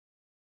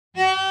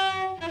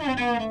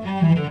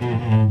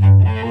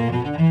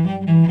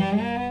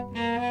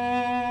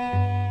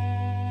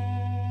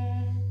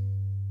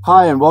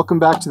Hi, and welcome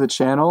back to the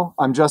channel.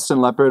 I'm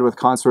Justin Leopard with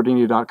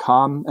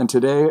Consordini.com, and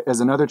today is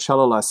another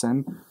cello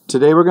lesson.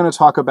 Today we're going to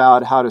talk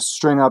about how to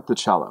string up the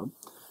cello.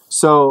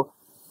 So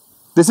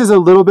this is a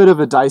little bit of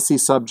a dicey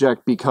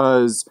subject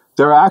because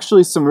there are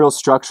actually some real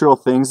structural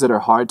things that are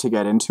hard to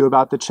get into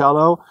about the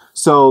cello.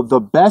 So the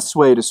best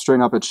way to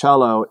string up a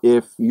cello,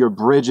 if your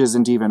bridge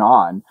isn't even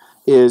on,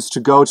 is to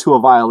go to a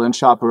violin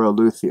shop or a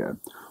luthier.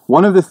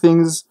 One of the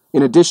things,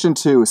 in addition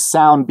to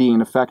sound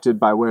being affected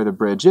by where the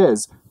bridge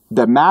is,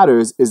 that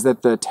matters is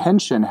that the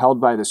tension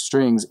held by the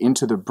strings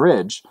into the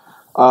bridge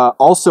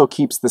also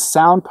keeps the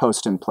sound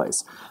post in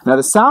place. Now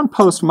the sound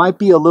post might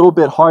be a little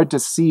bit hard to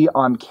see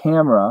on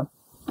camera.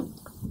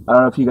 I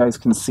don't know if you guys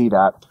can see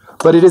that,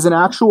 but it is an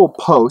actual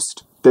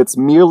post that's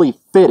merely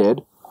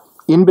fitted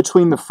in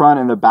between the front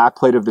and the back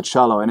plate of the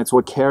cello, and it's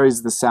what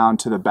carries the sound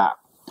to the back.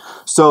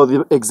 So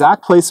the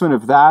exact placement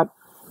of that,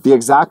 the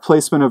exact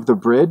placement of the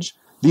bridge,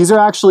 these are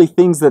actually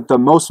things that the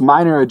most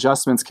minor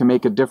adjustments can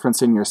make a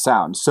difference in your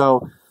sound.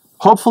 So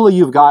hopefully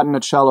you've gotten a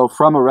cello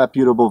from a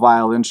reputable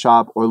violin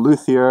shop or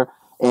luthier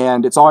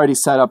and it's already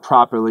set up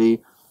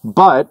properly,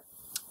 but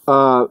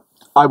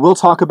I will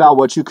talk about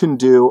what you can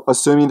do,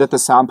 assuming that the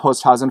sound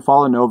post hasn't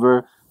fallen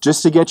over,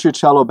 just to get your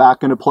cello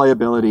back into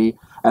playability.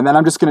 And then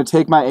I'm just going to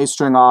take my A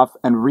string off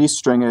and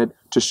restring it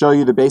to show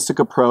you the basic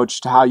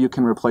approach to how you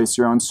can replace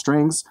your own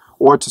strings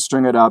or to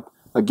string it up,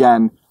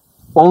 again,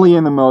 only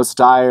in the most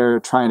dire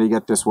trying to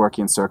get this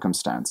working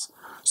circumstance.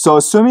 So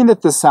assuming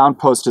that the sound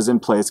post is in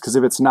place, because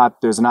if it's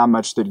not, there's not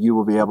much that you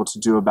will be able to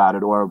do about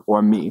it,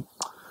 or me,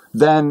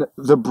 then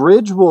the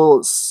bridge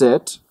will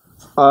sit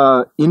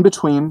in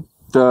between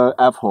the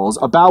F holes,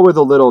 about where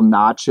the little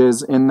notch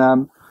is in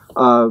them.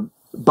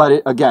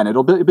 But again,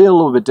 it'll be a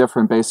little bit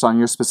different based on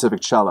your specific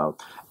cello.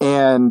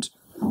 And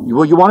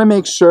what you want to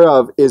make sure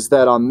of is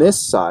that on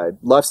this side,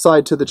 left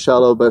side to the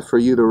cello, but for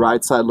you, the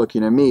right side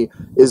looking at me,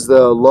 is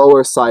the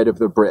lower side of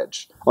the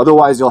bridge.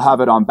 Otherwise, you'll have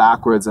it on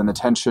backwards and the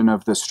tension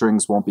of the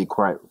strings won't be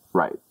quite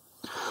right.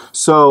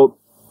 So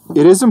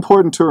it is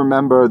important to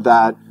remember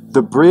that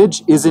the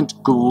bridge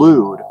isn't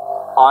glued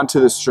onto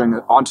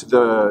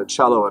the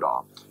cello at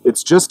all.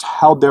 It's just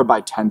held there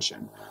by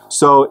tension.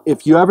 So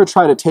if you ever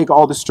try to take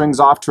all the strings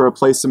off to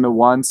replace them at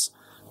once,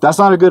 that's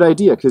not a good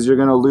idea because you're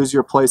going to lose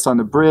your place on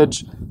the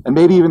bridge, and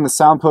maybe even the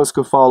sound post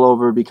could fall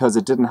over because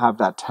it didn't have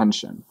that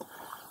tension.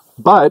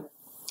 But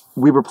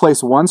we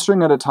replace one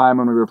string at a time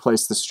when we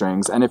replace the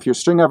strings, and if your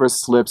string ever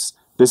slips,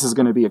 this is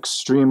going to be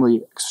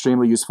extremely,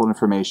 extremely useful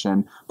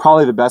information,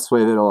 probably the best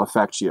way that it'll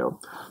affect you.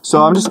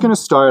 So I'm just going to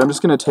start. I'm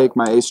just going to take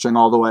my A string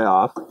all the way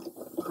off.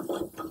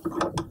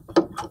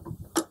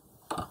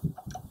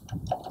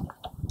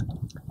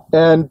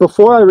 And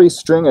before I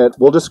restring it,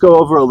 we'll just go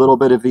over a little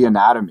bit of the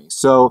anatomy.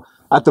 So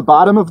at the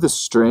bottom of the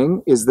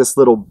string is this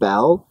little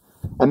bell,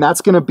 and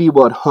that's going to be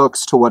what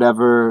hooks to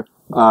whatever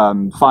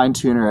fine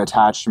tuner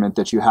attachment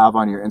that you have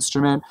on your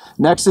instrument.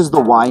 Next is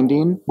the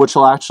winding, which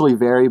will actually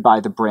vary by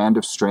the brand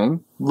of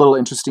string. Little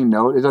interesting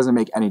note, it doesn't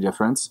make any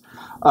difference.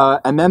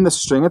 And then the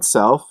string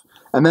itself.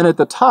 And then at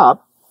the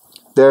top,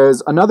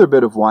 there's another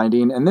bit of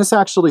winding, and this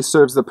actually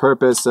serves the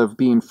purpose of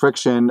being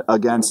friction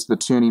against the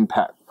tuning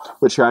peg,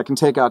 which here I can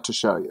take out to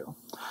show you.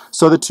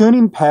 So the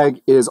tuning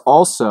peg is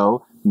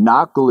also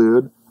not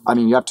glued. I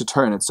mean, you have to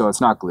turn it so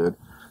it's not glued.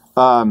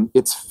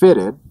 It's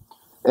fitted,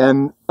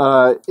 and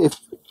if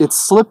it's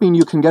slipping,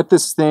 you can get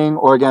this thing,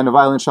 or again, a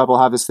violin shop will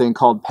have this thing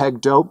called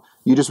peg dope.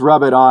 You just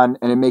rub it on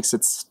and it makes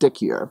it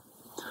stickier.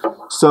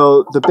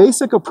 So the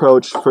basic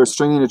approach for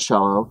stringing a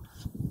cello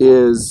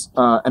is,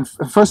 and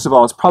first of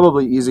all, it's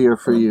probably easier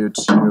for you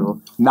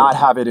to not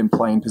have it in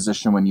playing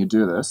position when you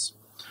do this,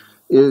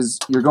 is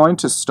you're going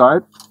to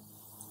start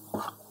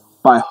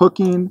by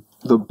hooking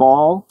the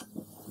ball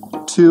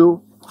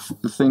to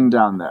the thing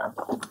down there.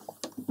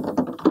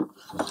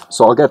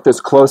 So I'll get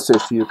this closer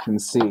so you can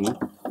see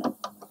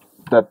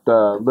that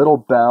the little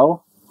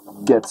bell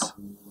gets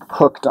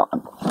hooked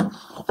on.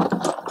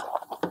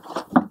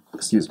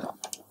 Excuse me.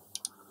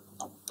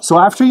 So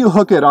after you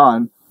hook it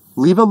on,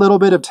 leave a little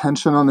bit of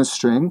tension on the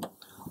string,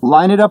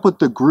 line it up with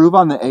the groove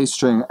on the A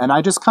string, and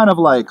I just kind of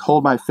like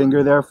hold my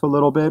finger there for a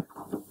little bit.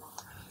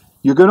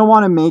 You're going to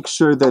want to make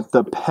sure that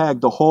the peg,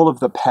 the hole of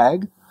the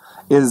peg,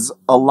 is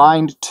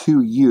aligned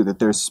to you, that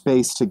there's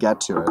space to get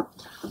to it.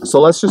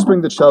 So let's just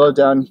bring the cello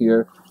down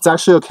here. It's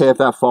actually okay if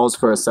that falls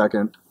for a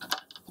second,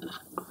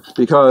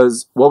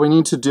 because what we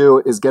need to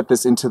do is get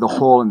this into the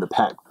hole in the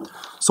peg.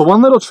 So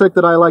one little trick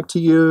that I like to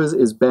use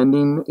is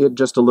bending it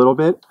just a little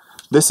bit.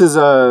 This is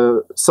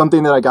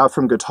something that I got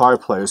from guitar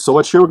players. So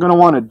what you're going to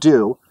want to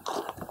do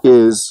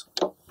is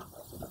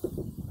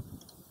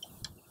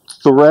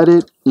thread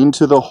it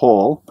into the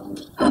hole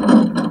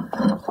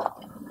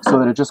so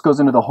that it just goes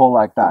into the hole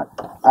like that.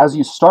 As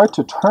you start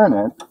to turn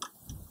it,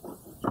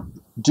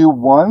 do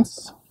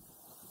once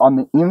on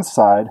the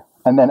inside,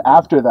 and then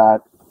after that,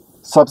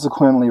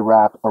 subsequently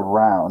wrap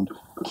around,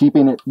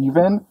 keeping it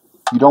even.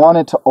 You don't want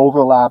it to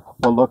overlap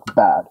or look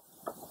bad.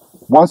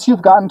 Once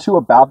you've gotten to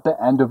about the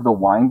end of the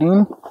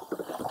winding,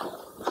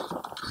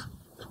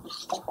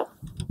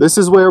 this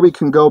is where we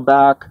can go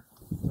back.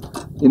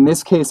 In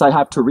this case, I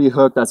have to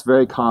rehook. That's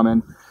very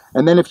common.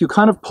 And then if you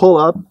kind of pull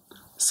up,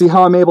 see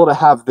how I'm able to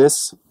have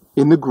this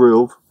in the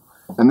groove,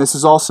 and this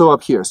is also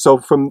up here. So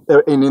from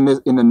in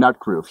the nut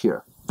groove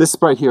here. This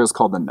right here is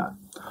called the nut.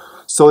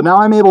 So now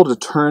I'm able to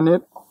turn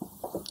it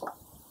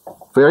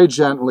very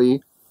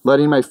gently,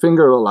 letting my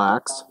finger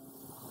relax.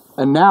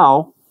 And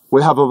now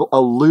we have a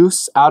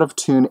loose, out of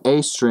tune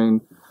A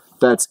string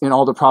that's in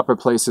all the proper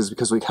places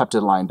because we kept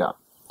it lined up.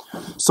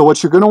 So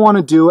what you're going to want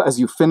to do as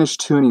you finish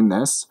tuning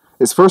this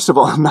is, first of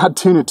all, not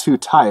tune it too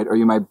tight or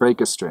you might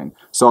break a string.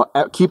 So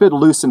keep it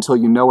loose until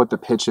you know what the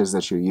pitch is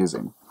that you're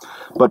using.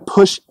 But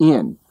push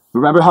in.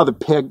 Remember how the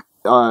pig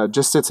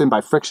just sits in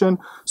by friction?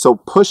 So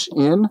push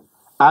in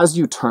as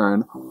you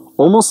turn,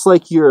 almost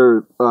like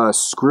you're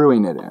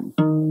screwing it in.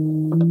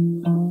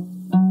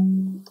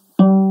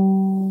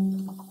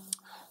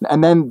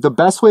 And then the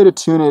best way to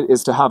tune it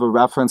is to have a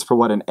reference for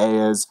what an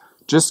A is.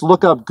 Just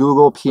look up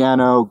Google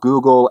piano,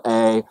 Google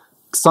A,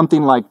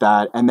 something like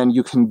that, and then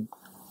you can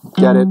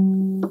get it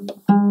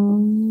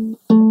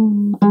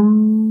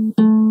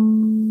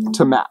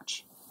to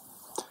match.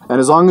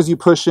 And as long as you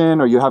push in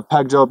or you have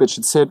peg dope, it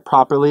should sit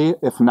properly.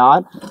 If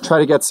not, try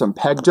to get some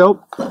peg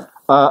dope.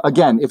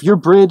 Again, if your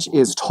bridge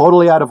is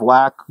totally out of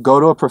whack, go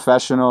to a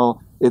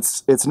professional.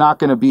 It's not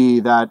going to be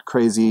that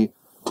crazy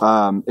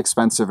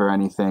expensive or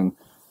anything.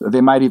 They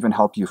might even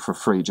help you for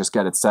free. Just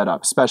get it set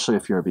up, especially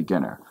if you're a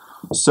beginner.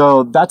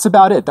 So that's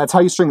about it. That's how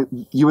you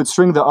string. You would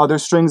string the other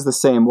strings the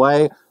same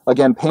way.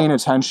 Again, paying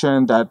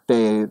attention that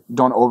they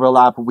don't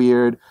overlap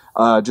weird.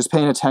 Just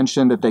paying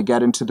attention that they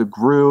get into the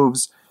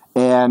grooves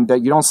and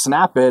that you don't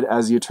snap it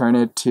as you turn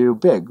it to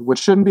big, which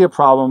shouldn't be a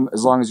problem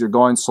as long as you're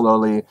going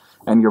slowly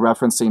and you're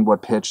referencing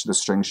what pitch the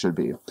string should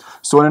be.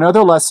 So in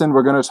another lesson,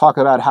 we're going to talk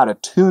about how to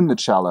tune the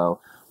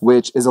cello,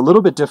 which is a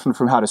little bit different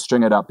from how to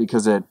string it up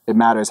because it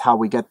matters how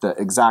we get the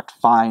exact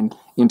fine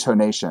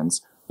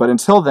intonations. But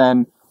until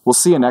then, we'll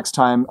see you next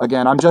time.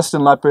 Again, I'm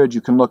Justin Leopard.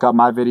 You can look up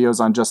my videos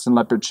on Justin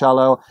Leopard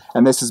Cello,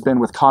 and this has been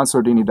with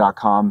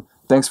Consordini.com.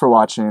 Thanks for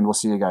watching. We'll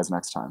see you guys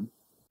next time.